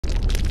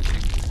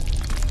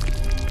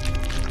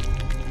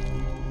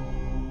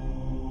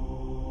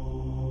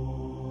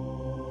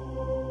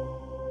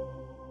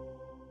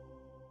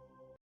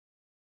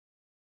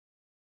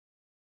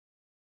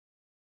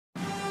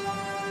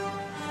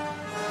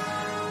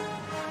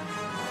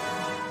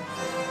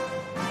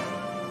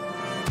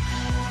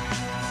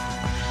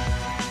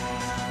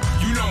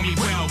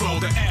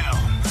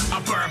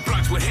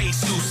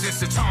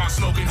Jesus and Satan,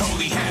 smoking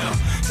holy hell.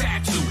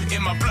 Tattoo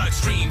in my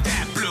bloodstream,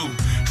 that blue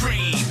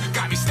dream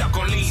got me stuck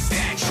on lean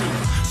statue.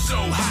 So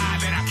high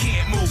that I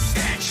can't move,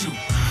 statue.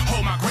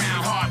 Hold my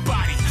ground, hard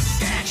body,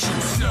 statue.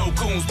 Snow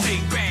goons,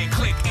 big bang,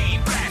 click,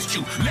 aim, blast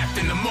you. Left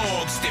in the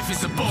morgue, stiff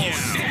as a bull,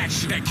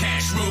 statue. That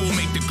cash rule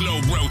make the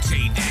globe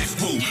rotate, ass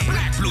woo.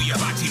 Black, blue, your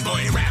body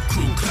boy, rap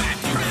crew, clap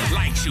you.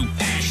 Light you,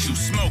 ash you,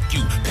 smoke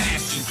you,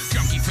 pass you.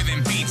 Junkie for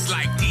them beats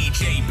like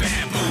DJ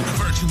Babu.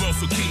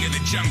 Virtuoso king of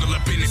the jungle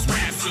up in this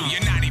rap suit.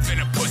 You're not even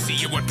a pussy,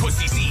 you're what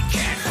pussies eat,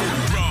 cat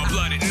food. Raw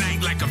blood at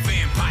night like a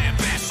vampire,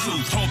 bass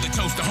truth. Hold the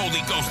toast, the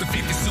Holy Ghost, the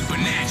fifth is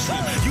supernatural.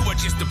 You are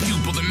just a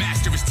pupil, the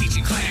master is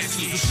teaching class.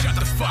 You shut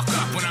the fuck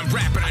up when I'm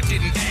rapping, I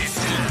didn't ask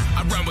you.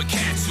 I run with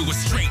cats who are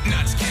straight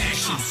nuts,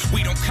 cashews.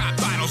 We don't cop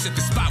bottles at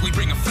the spot, we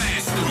bring a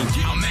flask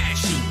through. I'll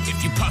mash you if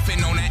you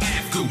puffin' on an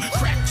Afgoo.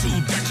 Crack two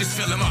Dutchess,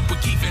 fill them up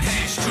with keeping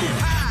hash too.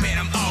 Man,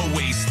 I'm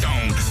always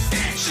stoned,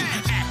 statue.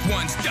 Act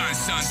one's done,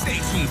 son, stay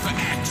tuned for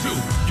act two.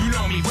 You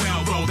know me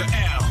well, roll the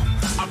L.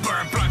 I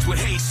burn blunts with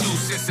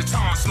Jesus and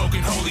Satan,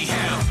 smoking holy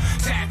hell.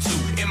 Tattoo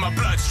in my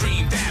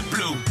bloodstream, that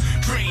blue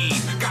dream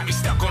got me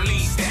stuck on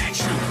lean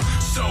statue.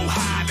 So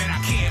high that I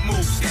can't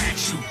move,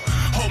 statue.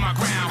 Hold my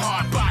ground,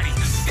 hard body,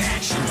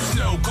 statue.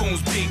 Snow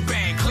goons, big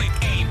bang, click,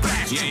 aim,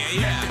 blast you.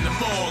 Left in the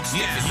morgue,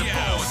 stiff as a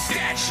ball,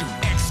 statue.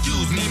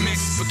 Excuse me,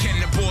 miss, but can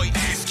the boy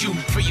ask you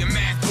for your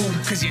math, boo?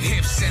 Cause your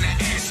hips and an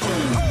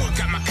asshole.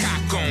 Got my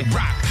cock on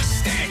rock,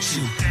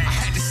 statue. I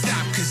had to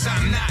stop cause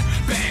I'm not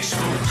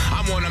bashful.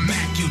 I wanna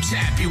mac you,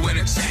 tap you, and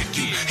attack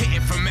you. Hit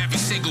it from every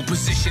single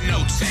position,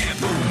 no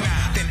taboo.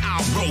 Then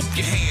I'll rope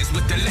your hands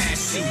with the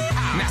lasso.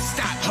 Now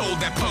stop, hold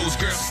that pose,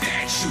 girl,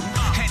 statue.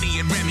 Henny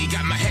and Remy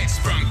got my head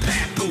sprung,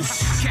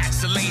 papoose.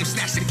 Cats are lame,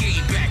 snatch the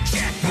game back,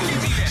 jack move.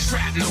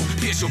 Shrapnel,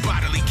 pierce your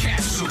bodily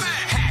capsule.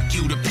 Hack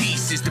you to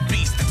pieces, the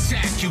beast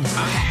attack you.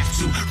 I have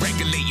to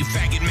regulate you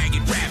faggot,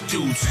 maggot, rap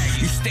dudes.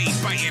 You stay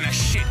biting a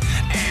shit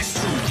ass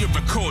too. You're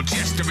a court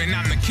jester and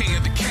I'm the king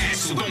of the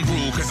castle. Don't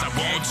rule cause I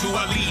want to,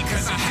 I lead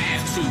cause I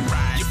have to.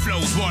 Your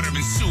flow's water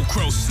and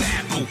sucrose,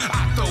 snapple.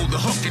 I throw the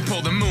hook and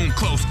pull the moon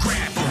close,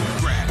 grapple.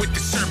 With the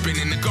serpent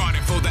in the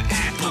garden for the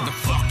apple. The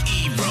fuck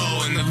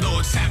evil in the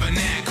Lord's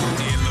tabernacle.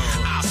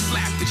 I'll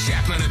slap the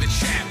chaplain of the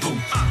chapel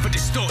for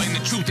distorting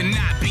the truth and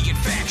not being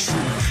factual.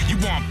 You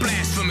want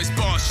blasphemous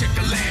bars, check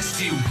the last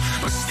few.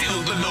 But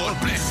still the Lord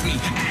bless me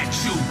at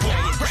you.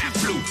 Born with rap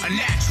flu, a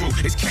natural,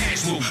 it's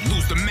casual.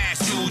 Lose the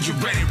mask, dude, you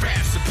ready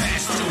rap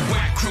surpass two.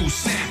 Whack crew,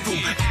 snafu,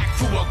 act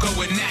fool, I'll go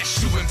and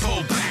ash you and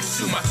pull black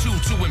to my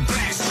 2-2 and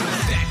blast you.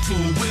 That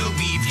tool will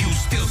leave you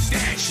still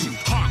statue.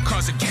 Heart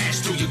cause a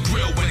gash through your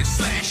grill when it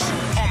slash you.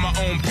 On my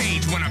own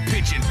page when I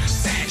pigeon,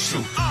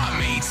 satchel. I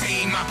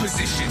maintain my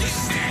position,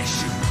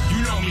 statue.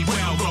 You know me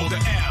well, roll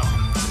the L.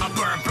 I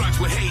burn blunts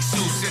with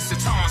Jesus and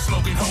Satan,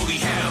 smoking holy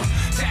hell.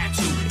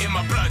 Tattoo in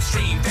my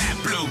bloodstream, that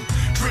blue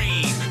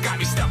dream got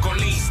me stuck on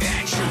lean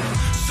statue.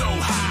 So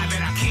high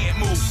that I can't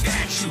move,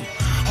 statue.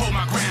 Hold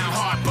my ground,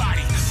 hard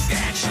body,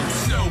 statue.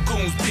 Snow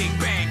goons, big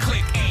bang,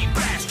 click, aim,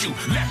 blast you.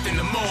 Left in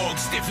the morgue,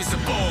 stiff as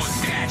a ball,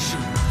 statue.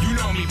 You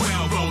know me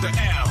well, roll the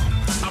L.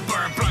 I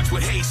burn blunts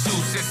with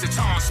Jesus and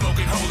Satan,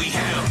 smoking holy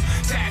hell.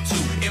 Tattoo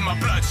in my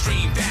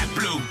bloodstream, that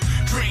blue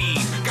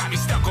dream got me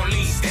stuck on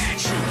lean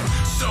statue.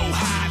 So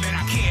high that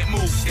I can't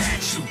move,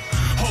 statue.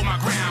 Hold my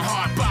ground,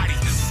 hard body,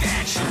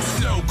 statue.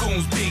 Snow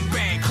goons, big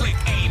bang, click,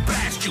 aim,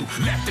 blast you.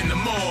 Left in the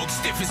morgue,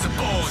 stiff as a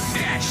ball,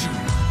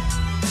 statue.